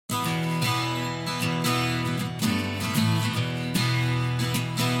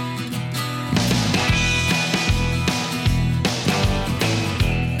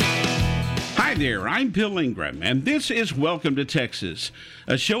there. I'm Bill Ingram, and this is Welcome to Texas,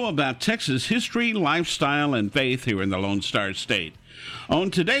 a show about Texas history, lifestyle, and faith here in the Lone Star State.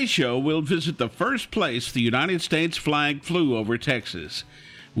 On today's show, we'll visit the first place the United States flag flew over Texas.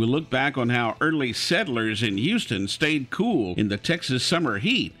 We'll look back on how early settlers in Houston stayed cool in the Texas summer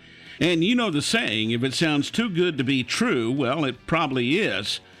heat. And you know the saying, if it sounds too good to be true, well, it probably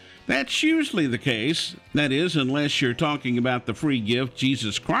is. That's usually the case. That is, unless you're talking about the free gift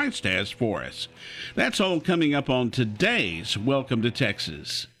Jesus Christ has for us. That's all coming up on today's Welcome to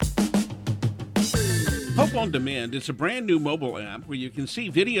Texas. Hope on Demand is a brand new mobile app where you can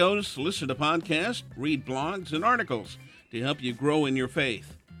see videos, listen to podcasts, read blogs, and articles to help you grow in your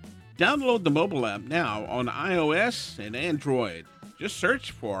faith. Download the mobile app now on iOS and Android. Just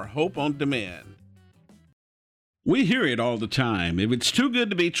search for Hope on Demand. We hear it all the time. If it's too good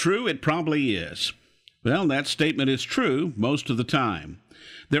to be true, it probably is. Well, that statement is true most of the time.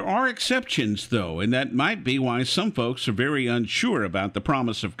 There are exceptions, though, and that might be why some folks are very unsure about the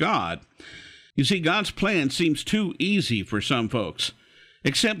promise of God. You see, God's plan seems too easy for some folks.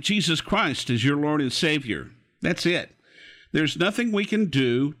 Accept Jesus Christ as your Lord and Savior. That's it. There's nothing we can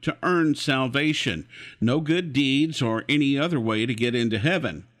do to earn salvation, no good deeds or any other way to get into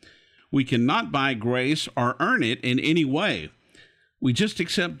heaven. We cannot buy grace or earn it in any way. We just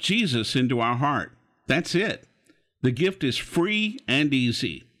accept Jesus into our heart. That's it. The gift is free and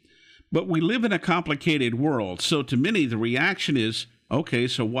easy. But we live in a complicated world, so to many the reaction is, okay,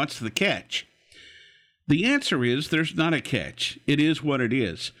 so what's the catch? The answer is there's not a catch. It is what it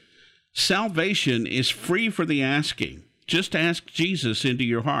is. Salvation is free for the asking. Just ask Jesus into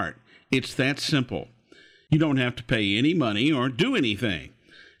your heart. It's that simple. You don't have to pay any money or do anything.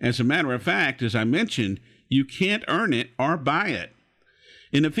 As a matter of fact, as I mentioned, you can't earn it or buy it.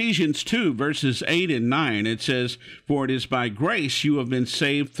 In Ephesians 2, verses 8 and 9, it says, "For it is by grace you have been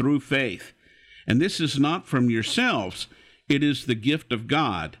saved through faith. And this is not from yourselves. It is the gift of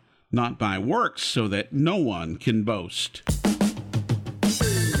God, not by works, so that no one can boast."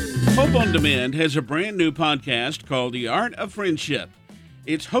 Hope on Demand has a brand new podcast called The Art of Friendship.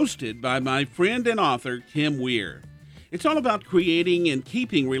 It's hosted by my friend and author, Kim Weir. It's all about creating and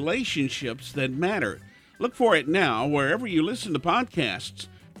keeping relationships that matter. Look for it now wherever you listen to podcasts.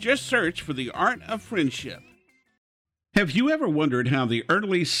 Just search for The Art of Friendship. Have you ever wondered how the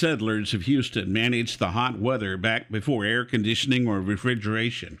early settlers of Houston managed the hot weather back before air conditioning or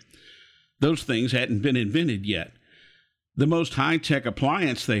refrigeration? Those things hadn't been invented yet. The most high-tech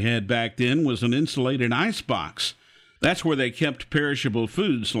appliance they had back then was an insulated ice box. That's where they kept perishable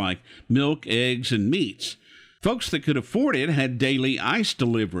foods like milk, eggs, and meats. Folks that could afford it had daily ice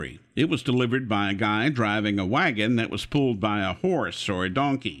delivery. It was delivered by a guy driving a wagon that was pulled by a horse or a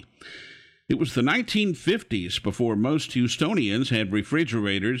donkey. It was the 1950s before most Houstonians had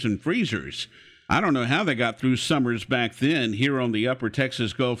refrigerators and freezers. I don't know how they got through summers back then here on the upper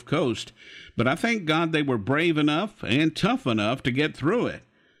Texas Gulf Coast, but I thank God they were brave enough and tough enough to get through it.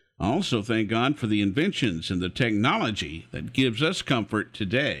 I also thank God for the inventions and the technology that gives us comfort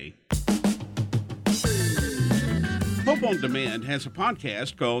today. Hope on Demand has a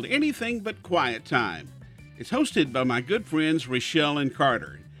podcast called Anything But Quiet Time. It's hosted by my good friends Rochelle and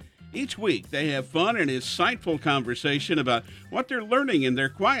Carter. Each week they have fun and insightful conversation about what they're learning in their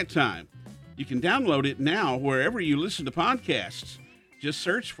quiet time. You can download it now wherever you listen to podcasts. Just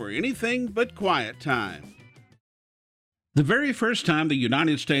search for Anything But Quiet Time. The very first time the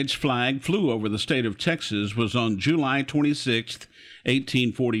United States flag flew over the state of Texas was on July 26,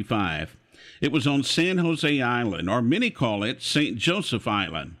 1845. It was on San Jose Island, or many call it St. Joseph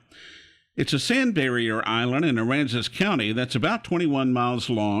Island. It's a sand barrier island in Aransas County that's about 21 miles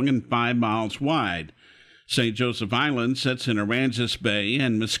long and 5 miles wide. St. Joseph Island sits in Aransas Bay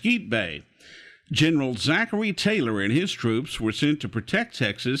and Mesquite Bay. General Zachary Taylor and his troops were sent to protect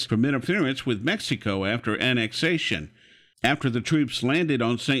Texas from interference with Mexico after annexation. After the troops landed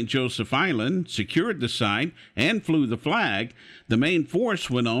on St. Joseph Island, secured the site, and flew the flag, the main force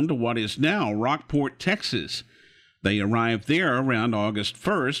went on to what is now Rockport, Texas. They arrived there around August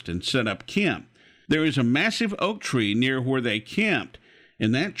 1st and set up camp. There is a massive oak tree near where they camped,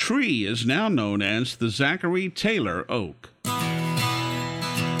 and that tree is now known as the Zachary Taylor Oak.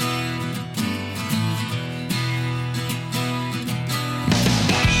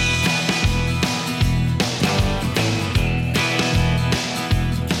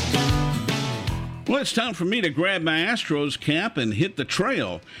 Well, it's time for me to grab my Astros cap and hit the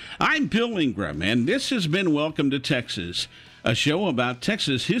trail. I'm Bill Ingram, and this has been Welcome to Texas, a show about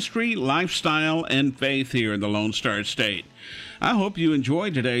Texas history, lifestyle, and faith here in the Lone Star State. I hope you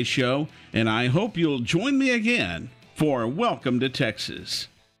enjoyed today's show, and I hope you'll join me again for Welcome to Texas.